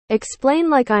Explain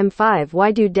like I'm 5.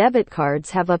 Why do debit cards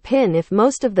have a PIN if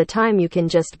most of the time you can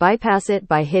just bypass it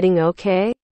by hitting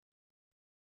OK?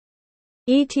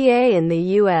 ETA in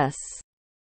the US.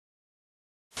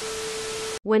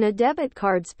 When a debit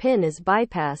card's PIN is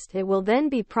bypassed, it will then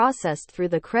be processed through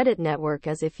the credit network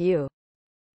as if you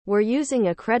were using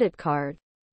a credit card.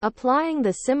 Applying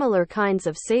the similar kinds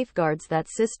of safeguards that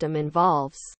system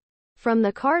involves. From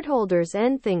the cardholder's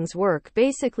end, things work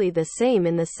basically the same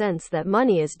in the sense that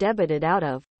money is debited out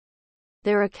of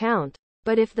their account.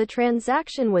 But if the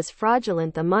transaction was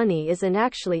fraudulent, the money isn't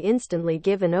actually instantly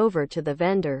given over to the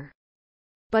vendor.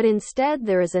 But instead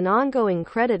there is an ongoing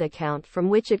credit account from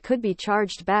which it could be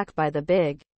charged back by the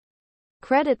big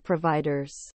credit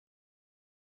providers.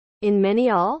 In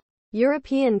many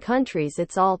European countries,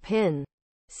 it's all PIN.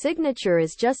 Signature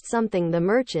is just something the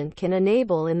merchant can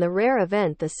enable in the rare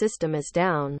event the system is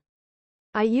down.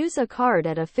 I use a card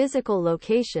at a physical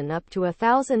location up to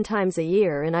 1,000 times a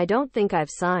year, and I don't think I've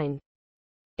signed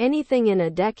anything in a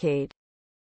decade.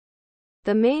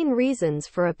 The main reasons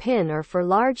for a PIN are for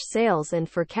large sales and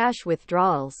for cash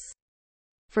withdrawals.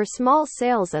 For small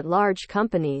sales at large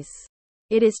companies,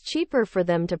 it is cheaper for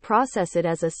them to process it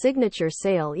as a signature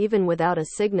sale even without a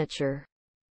signature,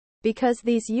 because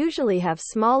these usually have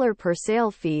smaller per sale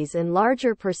fees and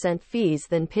larger percent fees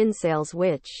than PIN sales,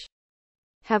 which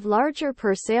have larger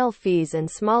per sale fees and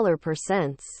smaller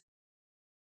percents.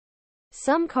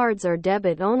 Some cards are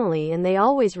debit only and they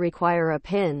always require a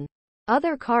PIN.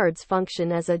 Other cards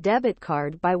function as a debit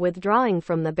card by withdrawing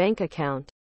from the bank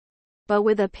account. But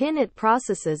with a PIN it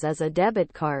processes as a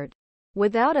debit card.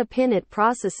 Without a PIN it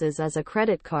processes as a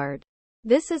credit card.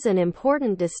 This is an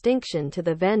important distinction to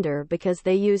the vendor because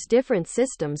they use different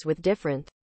systems with different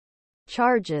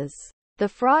charges. The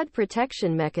fraud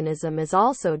protection mechanism is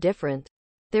also different.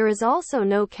 There is also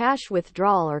no cash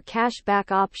withdrawal or cash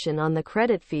back option on the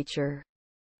credit feature.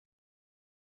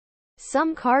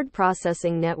 Some card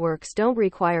processing networks don't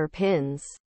require PINs,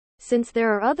 since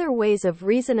there are other ways of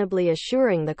reasonably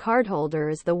assuring the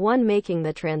cardholder is the one making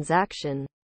the transaction.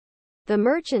 The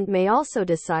merchant may also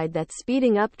decide that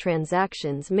speeding up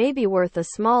transactions may be worth a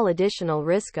small additional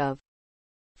risk of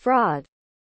fraud.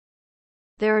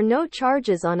 There are no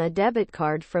charges on a debit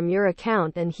card from your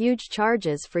account and huge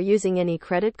charges for using any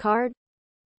credit card?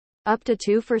 Up to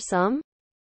 2 for some?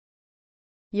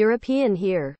 European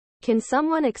here. Can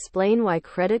someone explain why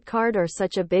credit card are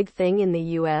such a big thing in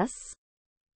the US?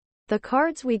 The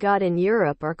cards we got in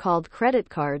Europe are called credit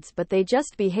cards, but they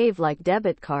just behave like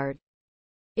debit card.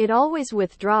 It always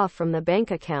withdraw from the bank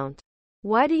account.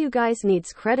 Why do you guys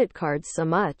needs credit cards so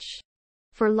much?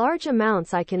 For large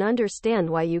amounts I can understand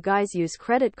why you guys use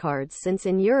credit cards, since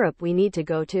in Europe we need to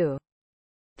go to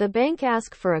the bank,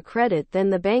 ask for a credit, then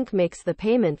the bank makes the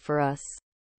payment for us.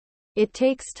 It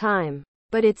takes time.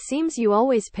 But it seems you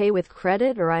always pay with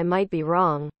credit, or I might be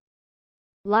wrong.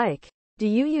 Like, do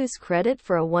you use credit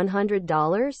for a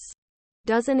 $100?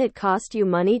 Doesn't it cost you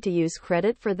money to use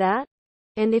credit for that?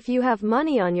 And if you have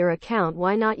money on your account,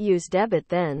 why not use debit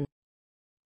then?